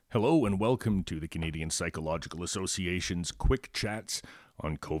Hello and welcome to the Canadian Psychological Association's Quick Chats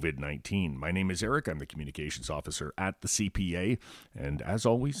on COVID-19. My name is Eric. I'm the Communications Officer at the CPA. And as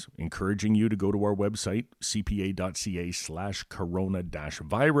always, encouraging you to go to our website,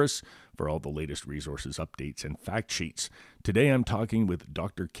 cpa.ca/corona-virus for all the latest resources, updates, and fact sheets. Today I'm talking with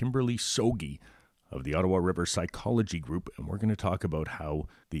Dr. Kimberly Sogi of the Ottawa River Psychology Group, and we're going to talk about how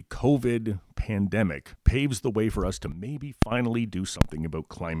the COVID pandemic paves the way for us to maybe finally do something about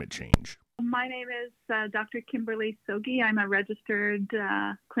climate change. My name is Dr. Kimberly Sogi. I'm a registered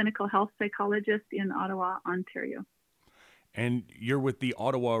clinical health psychologist in Ottawa, Ontario. And you're with the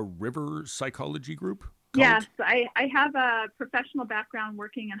Ottawa River Psychology Group? Yes, I have a professional background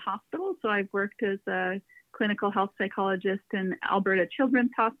working in hospitals, so I've worked as a clinical health psychologist in Alberta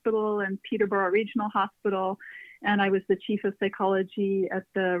Children's Hospital and Peterborough Regional Hospital, and I was the chief of psychology at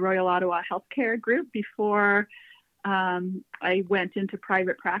the Royal Ottawa Healthcare Group before I went into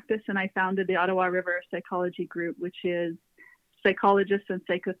private practice, and I founded the Ottawa River Psychology Group, which is psychologists and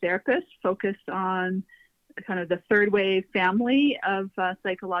psychotherapists focused on kind of the third wave family of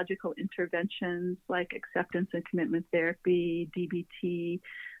psychological interventions like acceptance and commitment therapy, DBT,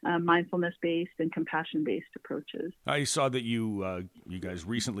 mindfulness-based and compassion-based approaches. I saw that you guys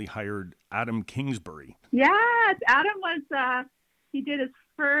recently hired Adam Kingsbury. Yes, Adam was, he did his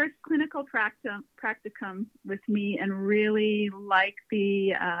first clinical practicum with me and really liked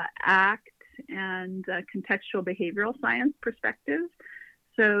the ACT and contextual behavioral science perspective.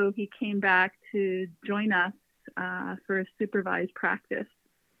 So he came back to join us for a supervised practice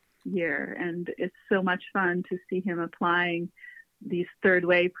year. And it's so much fun to see him applying these third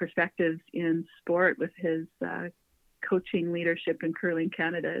wave perspectives in sport with his coaching leadership in Curling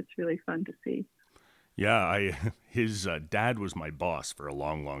Canada. It's really fun to see. Yeah, his dad was my boss for a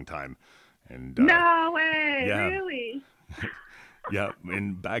long, long time. And no way, yeah, really? Yeah,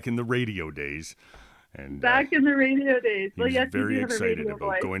 and back in the radio days. And back in the radio days. He was very excited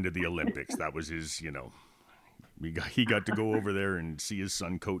about going to the Olympics. That was his, he got to go over there and see his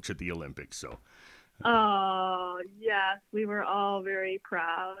son coach at the Olympics. So, oh yes, we were all very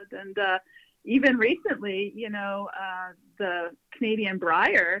proud. And even recently, the Canadian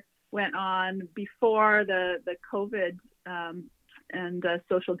Brier went on before the COVID and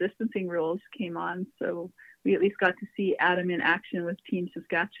social distancing rules came on. So we at least got to see Adam in action with Team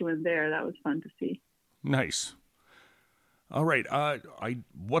Saskatchewan there. That was fun to see. Nice. All right.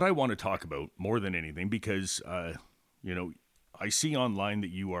 What I want to talk about more than anything, because, I see online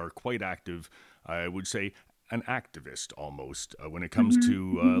that you are quite active, I would say an activist almost, when it comes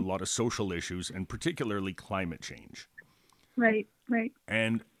to a lot of social issues and particularly climate change. Right.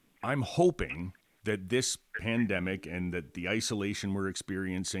 And I'm hoping that this pandemic and that the isolation we're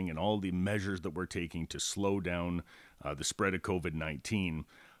experiencing and all the measures that we're taking to slow down the spread of COVID-19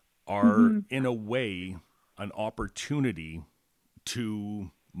 are in a way an opportunity to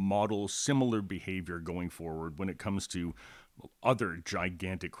model similar behavior going forward when it comes to other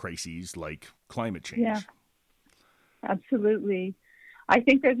gigantic crises like climate change. Yeah, absolutely. I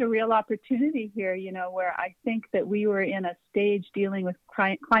think there's a real opportunity here, where I think that we were in a stage dealing with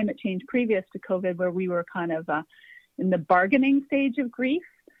climate change previous to COVID where we were kind of in the bargaining stage of grief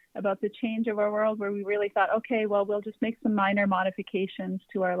about the change of our world, where we really thought, okay, well, we'll just make some minor modifications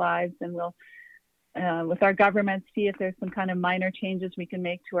to our lives and we'll, with our government, see if there's some kind of minor changes we can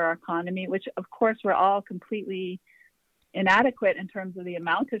make to our economy, which of course we're all completely inadequate in terms of the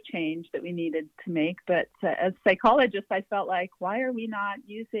amount of change that we needed to make. But as psychologists, I felt like, why are we not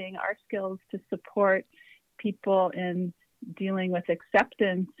using our skills to support people in dealing with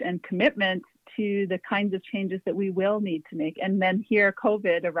acceptance and commitment to the kinds of changes that we will need to make? And then here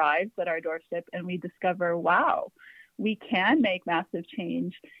COVID arrives at our doorstep and we discover, wow, we can make massive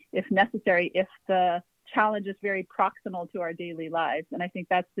change if necessary, if the challenge is very proximal to our daily lives. And I think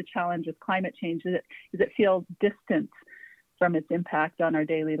that's the challenge with climate change, is it feels distant from its impact on our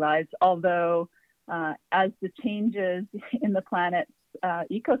daily lives. Although as the changes in the planet's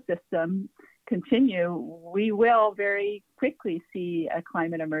ecosystem continue, we will very quickly see a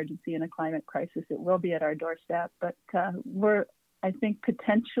climate emergency and a climate crisis. It will be at our doorstep, but we're, I think,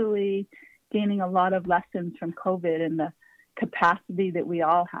 potentially gaining a lot of lessons from COVID and the capacity that we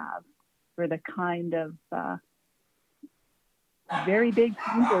all have for the kind of very big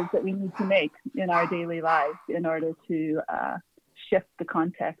changes that we need to make in our daily lives in order to shift the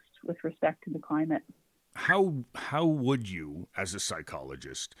context with respect to the climate. How would you, as a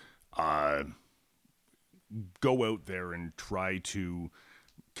psychologist, go out there and try to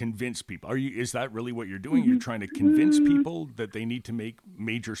convince people? Is that really what you're doing? You're trying to convince people that they need to make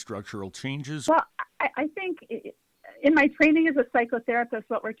major structural changes? Well, I think In my training as a psychotherapist,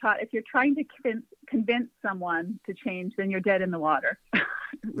 what we're taught, if you're trying to convince someone to change, then you're dead in the water,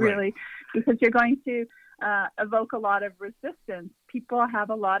 really, Right. because you're going to evoke a lot of resistance. People have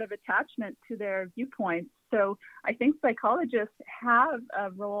a lot of attachment to their viewpoints. So I think psychologists have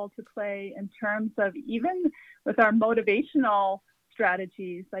a role to play in terms of, even with our motivational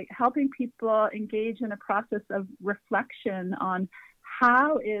strategies, like helping people engage in a process of reflection on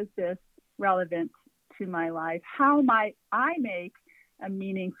how is this relevant to my life? How might I make a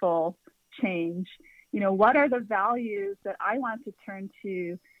meaningful change? What are the values that I want to turn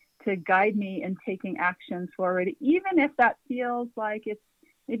to guide me in taking actions forward, even if that feels like it's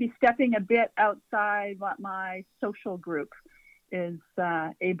maybe stepping a bit outside what my social group is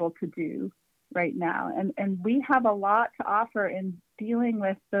able to do right now. And we have a lot to offer in dealing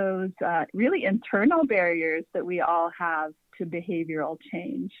with those really internal barriers that we all have to behavioral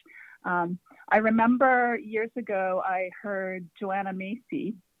change. I remember years ago, I heard Joanna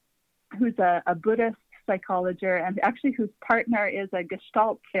Macy, who's a Buddhist psychologist, and actually whose partner is a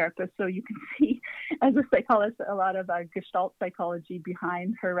Gestalt therapist. So you can see, as a psychologist, a lot of Gestalt psychology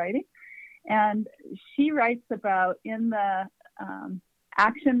behind her writing. And she writes about in the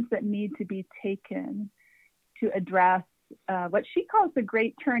actions that need to be taken to address what she calls the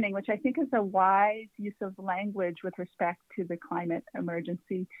great turning, which I think is a wise use of language with respect to the climate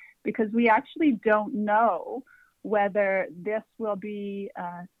emergency, because we actually don't know whether this will be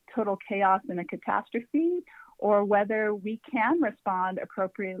total chaos and a catastrophe, or whether we can respond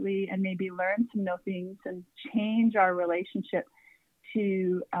appropriately and maybe learn to know things and change our relationship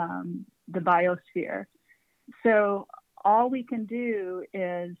to the biosphere. So all we can do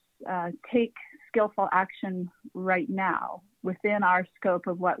is take skillful action right now within our scope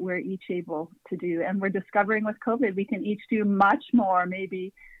of what we're each able to do. And we're discovering with COVID, we can each do much more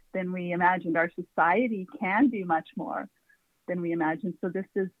maybe than we imagined. Our society can do much more than we imagined. So this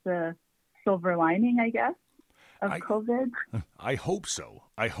is the silver lining, I guess, of COVID. I hope so.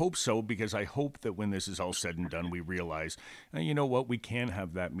 I hope so, because I hope that when this is all said and done, we realize, you know what, we can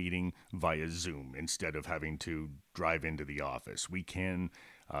have that meeting via Zoom instead of having to drive into the office. We can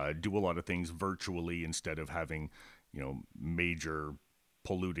do a lot of things virtually instead of having, major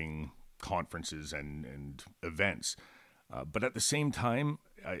polluting conferences and events. But at the same time,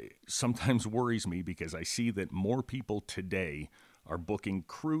 sometimes worries me because I see that more people today are booking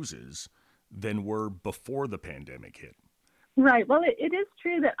cruises than were before the pandemic hit. Right. Well, it is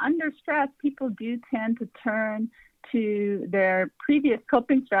true that under stress, people do tend to turn to their previous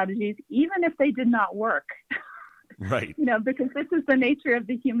coping strategies, even if they did not work. Right. Because this is the nature of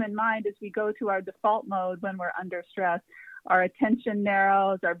the human mind. As we go to our default mode when we're under stress, our attention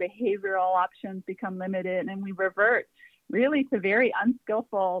narrows, our behavioral options become limited, and we revert really to very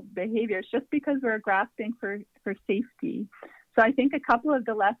unskillful behaviors just because we're grasping for safety. So I think a couple of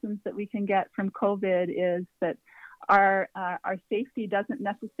the lessons that we can get from COVID is that our safety doesn't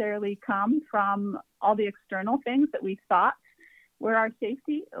necessarily come from all the external things that we thought were our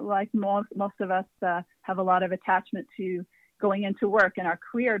safety. Like most of us have a lot of attachment to going into work and our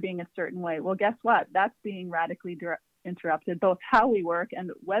career being a certain way. Well, guess what? That's being radically interrupted, both how we work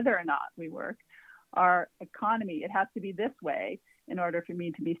and whether or not we work. Our economy, it has to be this way in order for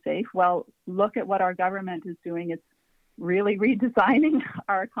me to be safe. Well, look at what our government is doing. It's really redesigning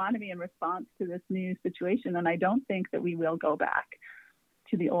our economy in response to this new situation. And I don't think that we will go back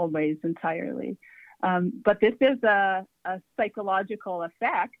to the old ways entirely. But this is a psychological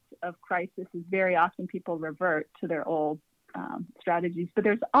effect of crisis. Is very often people revert to their old strategies. But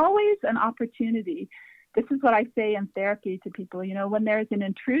there's always an opportunity. This is what I say in therapy to people. When there's an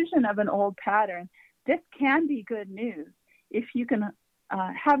intrusion of an old pattern, this can be good news if you can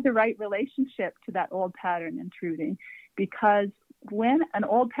have the right relationship to that old pattern intruding. Because when an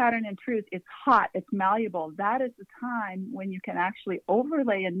old pattern intrudes, it's hot, it's malleable. That is the time when you can actually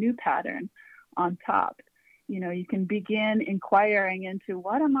overlay a new pattern on top. You can begin inquiring into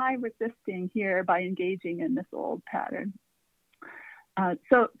what am I resisting here by engaging in this old pattern.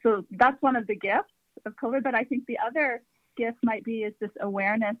 So that's one of the gifts of COVID. But I think the other gift might be is this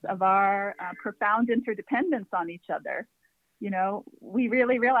awareness of our profound interdependence on each other. We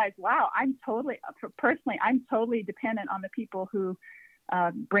really realize, wow, I'm totally dependent on the people who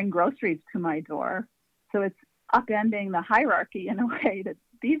bring groceries to my door. So it's upending the hierarchy in a way that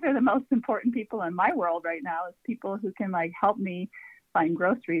these are the most important people in my world right now, is people who can help me find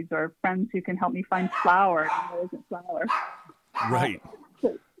groceries, or friends who can help me find flour. There isn't flour. Right.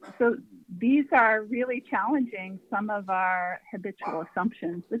 So these are really challenging some of our habitual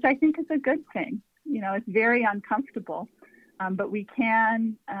assumptions, which I think is a good thing. It's very uncomfortable. But we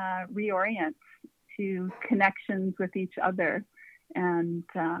can reorient to connections with each other and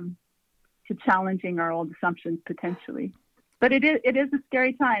to challenging our old assumptions potentially. But it is a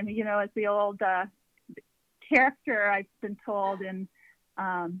scary time, you know, as the old character I've been told in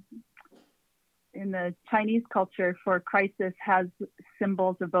the Chinese culture for crisis has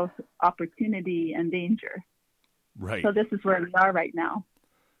symbols of both opportunity and danger. Right. So this is where we are right now.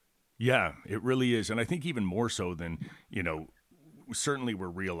 Yeah, it really is. And I think even more so than, you know, certainly we're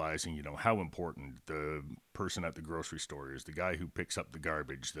realizing, you know, how important the person at the grocery store is, the guy who picks up the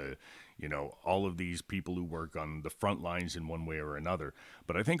garbage, the, you know, all of these people who work on the front lines in one way or another.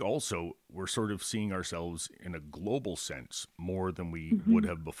 But I think also we're sort of seeing ourselves in a global sense more than we would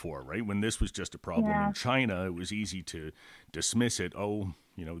have before, right? When this was just a problem in China, it was easy to dismiss it. Oh,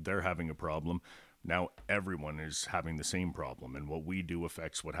 you know, they're having a problem. Now everyone is having the same problem. And what we do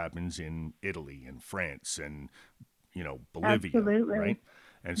affects what happens in Italy and France and, you know, Bolivia, Absolutely. right?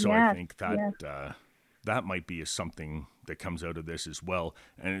 And so I think that that might be something that comes out of this as well.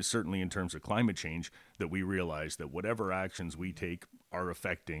 And it's certainly in terms of climate change that we realize that whatever actions we take are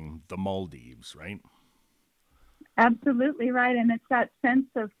affecting the Maldives, right? Absolutely right. And it's that sense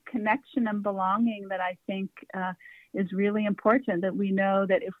of connection and belonging that I think is really important, that we know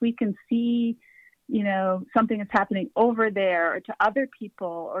that if we can see, you know, something is happening over there or to other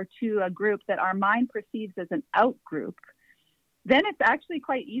people or to a group that our mind perceives as an out group, then it's actually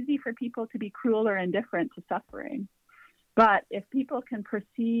quite easy for people to be cruel or indifferent to suffering. But if people can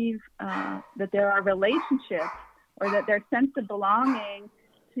perceive that there are relationships or that their sense of belonging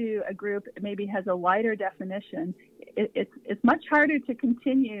to a group maybe has a wider definition, it's much harder to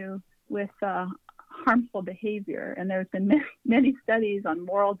continue with harmful behavior. And there's been many studies on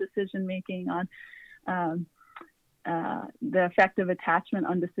moral decision making, on the effect of attachment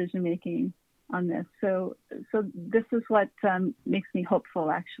on decision making on this. So this is what makes me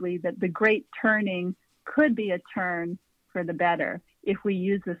hopeful, actually, that the great turning could be a turn for the better if we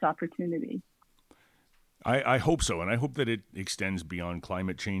use this opportunity. I hope so, and I hope that it extends beyond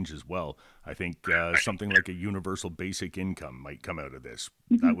climate change as well. I think something like a universal basic income might come out of this.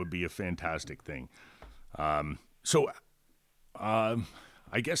 That would be a fantastic thing. I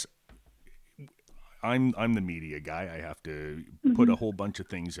guess I'm the media guy. I have to put a whole bunch of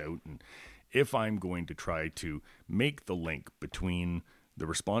things out, and if I'm going to try to make the link between the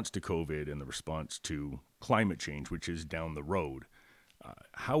response to COVID and the response to climate change, which is down the road,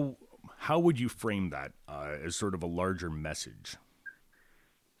 how would you frame that as sort of a larger message?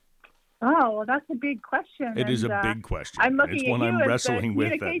 Oh, well, that's a big question. It is a big question. I'm looking it's at one you I'm as wrestling the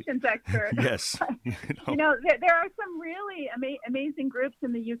with. communications expert. Yes. You know, there are some really amazing groups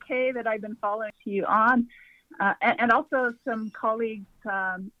in the UK that I've been following you on, and also some colleagues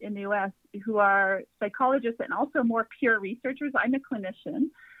in the US who are psychologists and also more pure researchers. I'm a clinician.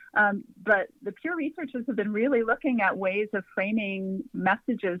 But the pure researchers have been really looking at ways of framing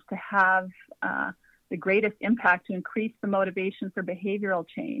messages to have the greatest impact, to increase the motivation for behavioral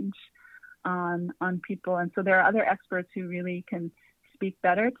change on people. And so there are other experts who really can speak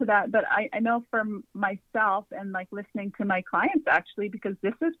better to that. But I know for myself and like listening to my clients, actually, because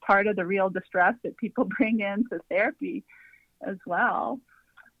this is part of the real distress that people bring into therapy as well.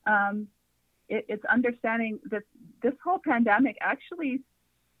 It's understanding that this whole pandemic actually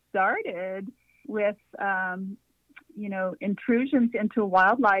started with, intrusions into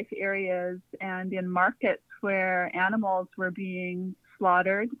wildlife areas and in markets where animals were being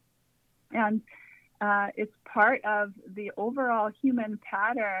slaughtered. And it's part of the overall human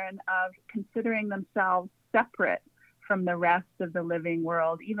pattern of considering themselves separate from the rest of the living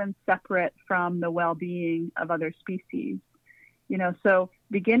world, even separate from the well-being of other species. You know, so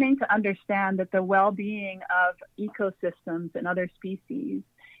beginning to understand that the well-being of ecosystems and other species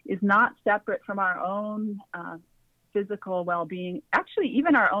is not separate from our own physical well-being, actually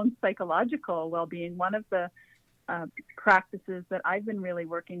even our own psychological well-being. One of the practices that I've been really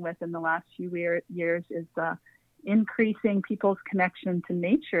working with in the last few years is increasing people's connection to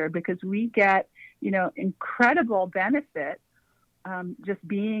nature, because we get, incredible benefit just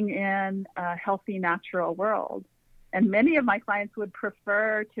being in a healthy natural world. And many of my clients would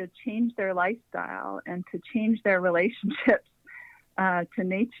prefer to change their lifestyle and to change their relationships to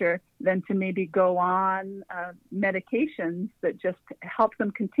nature than to maybe go on medications that just help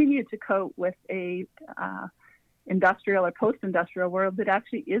them continue to cope with a industrial or post-industrial world that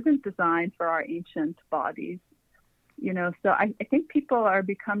actually isn't designed for our ancient bodies. So I think people are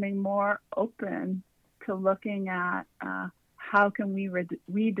becoming more open to looking at how can we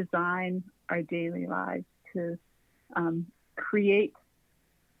redesign our daily lives to create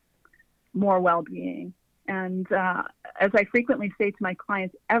more well-being. And as I frequently say to my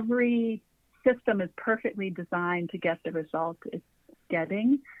clients, every system is perfectly designed to get the result it's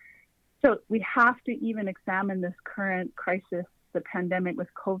getting. So we have to even examine this current crisis, the pandemic with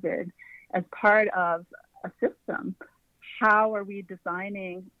COVID, as part of a system. How are we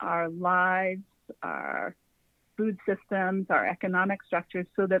designing our lives, our food systems, our economic structures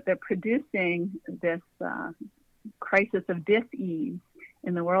so that they're producing this crisis of dis-ease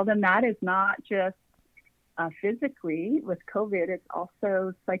in the world? And that is not just physically with COVID, it's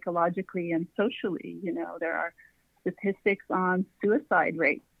also psychologically and socially. You know, there are statistics on suicide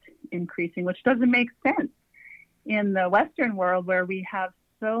rates increasing, which doesn't make sense in the Western world where we have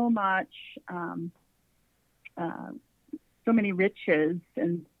so much, so many riches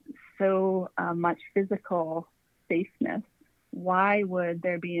and so much physical safeness. Why would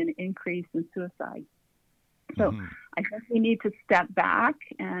there be an increase in suicide? So I think we need to step back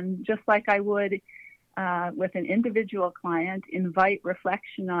and, just like I would with an individual client, invite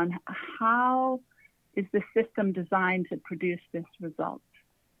reflection on how is the system designed to produce this result,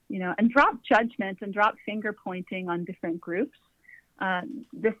 you know, and drop judgment and drop finger pointing on different groups.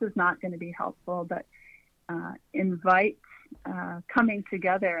 This is not going to be helpful, but invite coming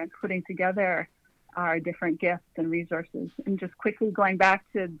together and putting together our different gifts and resources. And just quickly going back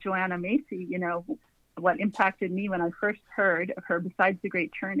to Joanna Macy, you know, what impacted me when I first heard of her, besides the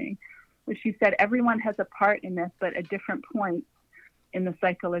great churning, was she said everyone has a part in this, but at different points in the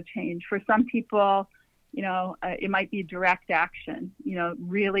cycle of change. For some people, you know, it might be direct action, you know,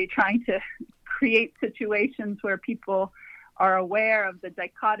 really trying to create situations where people are aware of the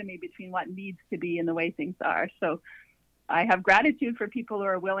dichotomy between what needs to be and the way things are. So I have gratitude for people who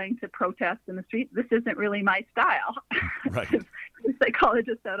are willing to protest in the street. This isn't really my style, right.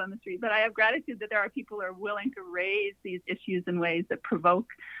 Psychologists out on the street, but I have gratitude that there are people who are willing to raise these issues in ways that provoke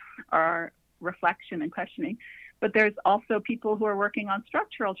our reflection and questioning. But there's also people who are working on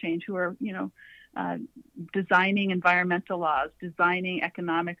structural change, who are, you know, designing environmental laws, designing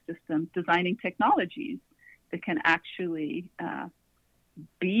economic systems, designing technologies that can actually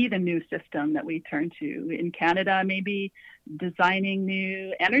be the new system that we turn to. In Canada, maybe designing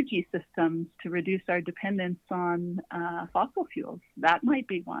new energy systems to reduce our dependence on fossil fuels. That might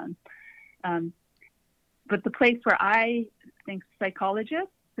be one. But the place where I think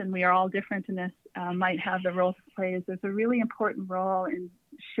psychologists, and we are all different in this, might have the role to play is there's a really important role in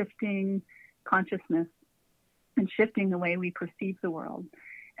shifting consciousness and shifting the way we perceive the world.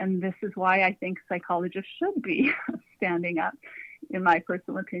 And this is why I think psychologists should be standing up, in my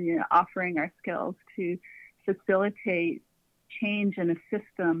personal opinion, offering our skills to facilitate change in a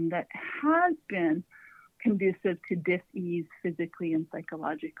system that has been conducive to dis-ease physically and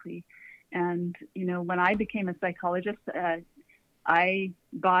psychologically. And, you know, when I became a psychologist, I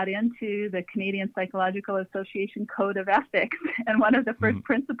bought into the Canadian Psychological Association Code of Ethics. And one of the first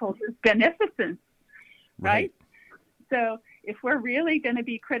principles is beneficence, right? So if we're really going to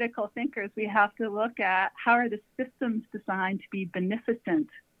be critical thinkers, we have to look at how are the systems designed to be beneficent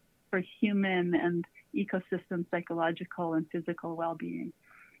for human and ecosystem psychological and physical well-being.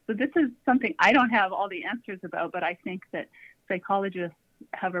 So this is something I don't have all the answers about, but I think that psychologists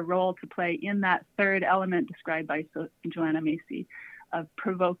have a role to play in that third element described by Joanna Macy of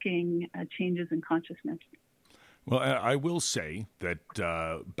provoking changes in consciousness. Well, I will say that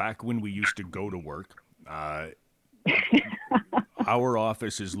back when we used to go to work, our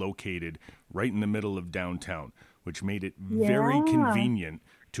office is located right in the middle of downtown, which made it very convenient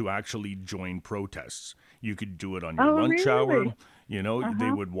to actually join protests. You could do it on your lunch hour. You know,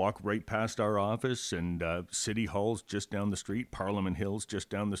 they would walk right past our office, and City Hall's just down the street, Parliament Hill's just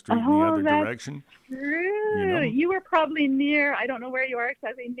down the street in the other direction. True. You know? You were probably near, I don't know where you are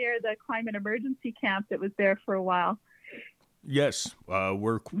exactly, near the climate emergency camp that was there for a while. Yes,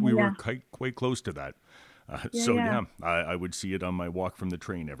 we were quite close to that. I would see it on my walk from the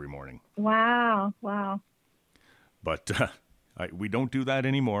train every morning. Wow. But we don't do that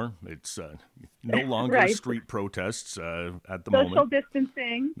anymore. It's no longer street protests at the moment. Social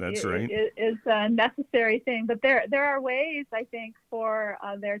distancing is a necessary thing. But there are ways, I think, for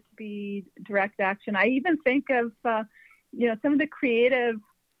there to be direct action. I even think of, some of the creative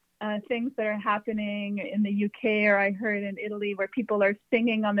things that are happening in the UK, or I heard in Italy, where people are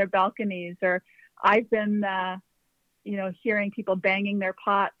singing on their balconies, or I've been, hearing people banging their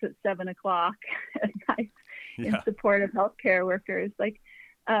pots at 7:00 at night in support of healthcare workers. Like,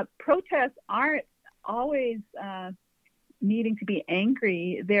 protests aren't always needing to be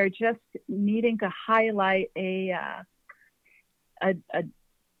angry. They're just needing to highlight a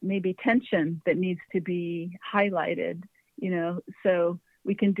maybe tension that needs to be highlighted. So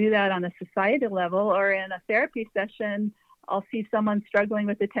we can do that on a societal level, or in a therapy session. I'll see someone struggling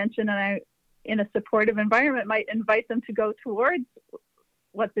with attention, and in a supportive environment might invite them to go towards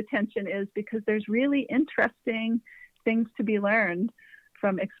what the tension is, because there's really interesting things to be learned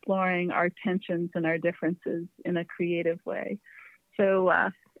from exploring our tensions and our differences in a creative way. So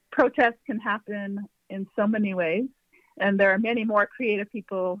protests can happen in so many ways, and there are many more creative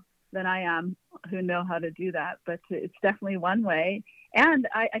people than I am who know how to do that, but it's definitely one way. And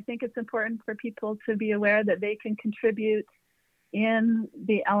I think it's important for people to be aware that they can contribute in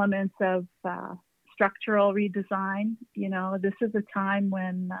the elements of structural redesign. You know, this is a time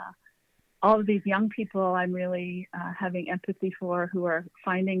when all of these young people I'm really having empathy for, who are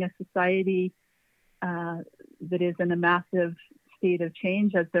finding a society that is in a massive state of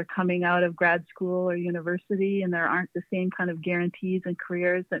change as they're coming out of grad school or university, and there aren't the same kind of guarantees and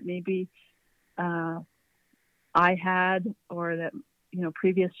careers that maybe I had, or that, you know,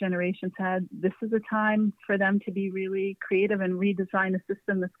 previous generations had. This is a time for them to be really creative and redesign a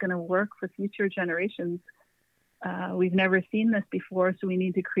system that's going to work for future generations. We've never seen this before, so we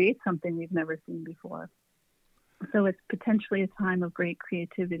need to create something we've never seen before. So it's potentially a time of great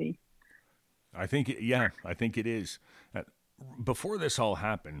creativity. I think it is. Before this all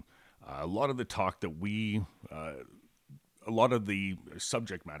happened, a lot of the talk that a lot of the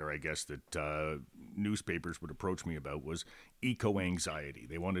subject matter, I guess, that newspapers would approach me about was eco-anxiety.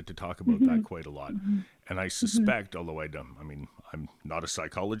 They wanted to talk about that quite a lot. And I suspect, although I'm not a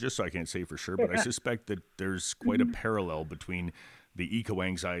psychologist, so I can't say for sure, but I suspect that there's quite a parallel between the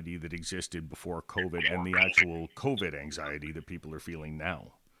eco-anxiety that existed before COVID and the actual COVID anxiety that people are feeling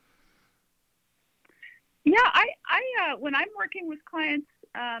now. Yeah, I when I'm working with clients,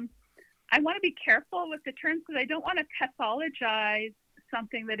 I want to be careful with the terms, because I don't want to pathologize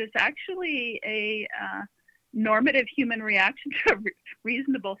something that is actually a normative human reaction to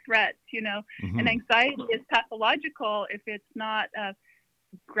reasonable threats. You know, and anxiety is pathological if it's not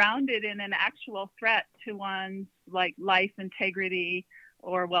grounded in an actual threat to one's life integrity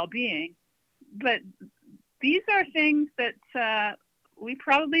or well-being. But these are things that we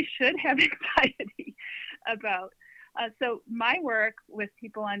probably should have anxiety about. So my work with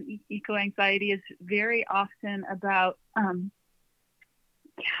people on eco-anxiety is very often about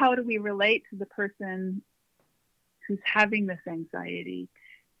how do we relate to the person who's having this anxiety.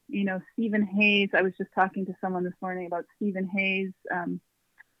 You know, Stephen Hayes, I was just talking to someone this morning about Stephen Hayes' kind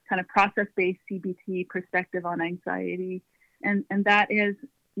of process-based CBT perspective on anxiety. And that is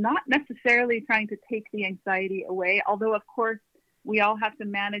not necessarily trying to take the anxiety away, although, of course, we all have to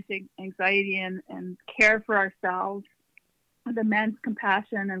manage anxiety and care for ourselves with immense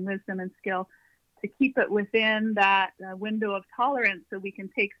compassion and wisdom and skill to keep it within that window of tolerance so we can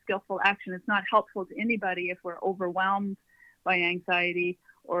take skillful action. It's not helpful to anybody if we're overwhelmed by anxiety,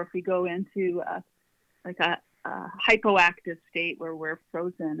 or if we go into a hypoactive state where we're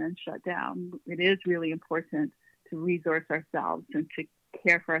frozen and shut down. It is really important to resource ourselves and to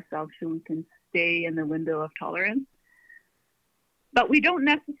care for ourselves so we can stay in the window of tolerance. But we don't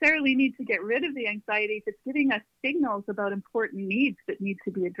necessarily need to get rid of the anxiety if it's giving us signals about important needs that need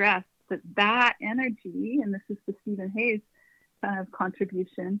to be addressed. But that energy, and this is the Stephen Hayes kind of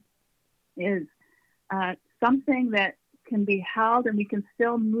contribution, is something that can be held, and we can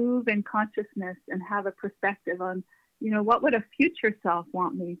still move in consciousness and have a perspective on, you know, what would a future self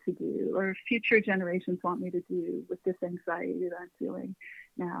want me to do, or future generations want me to do with this anxiety that I'm feeling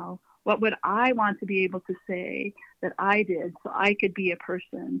now? What would I want to be able to say that I did so I could be a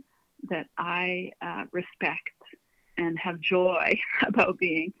person that I respect and have joy about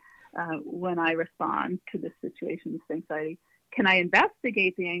being when I respond to this situation, this anxiety? Can I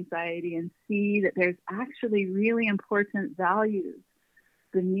investigate the anxiety and see that there's actually really important values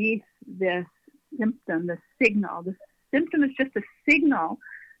beneath this symptom, the signal? The symptom is just a signal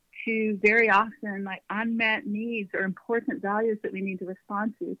to very often unmet needs or important values that we need to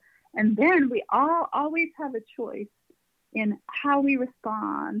respond to. And then we all always have a choice in how we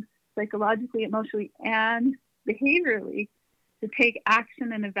respond psychologically, emotionally, and behaviorally to take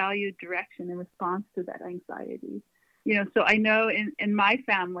action in a valued direction in response to that anxiety. You know, so I know in my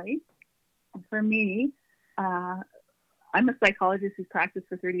family, for me, I'm a psychologist who's practiced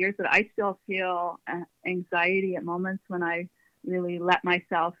for 30 years, but I still feel anxiety at moments when I really let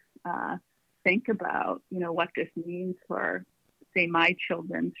myself think about, you know, what this means for, say, my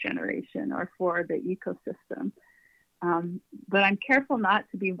children's generation or for the ecosystem. But I'm careful not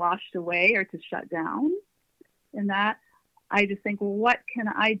to be washed away or to shut down in that. I just think, well, what can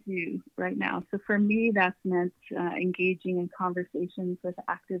I do right now? So for me, that's meant engaging in conversations with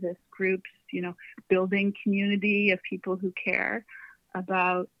activist groups, you know, building community of people who care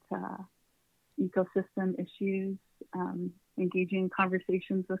about ecosystem issues, engaging in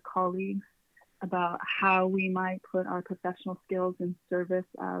conversations with colleagues, about how we might put our professional skills in service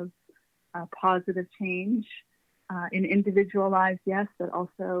of positive change in individual lives, yes, but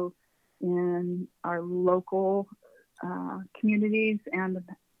also in our local communities and the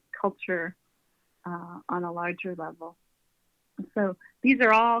culture on a larger level. So these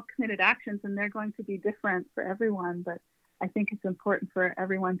are all committed actions, and they're going to be different for everyone, but I think it's important for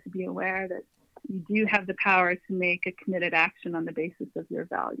everyone to be aware that you do have the power to make a committed action on the basis of your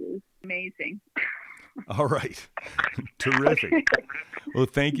values. Amazing. All right. Terrific. Well,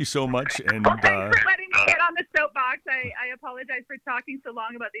 thank you so much. And thanks for letting me get on the soapbox. I apologize for talking so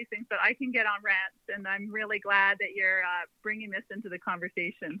long about these things, but I can get on rants, and I'm really glad that you're bringing this into the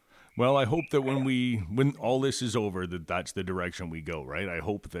conversation. Well, I hope that when all this is over, that's the direction we go, right? I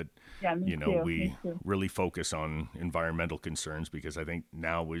hope that we really focus on environmental concerns, because I think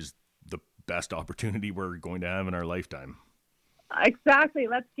now is the best opportunity we're going to have in our lifetime. Exactly.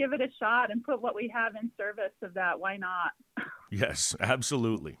 Let's give it a shot and put what we have in service of that. Why not? Yes,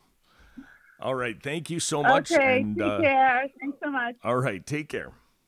 absolutely. All right. Thank you so much. Okay. Take care. Thanks so much. All right. Take care.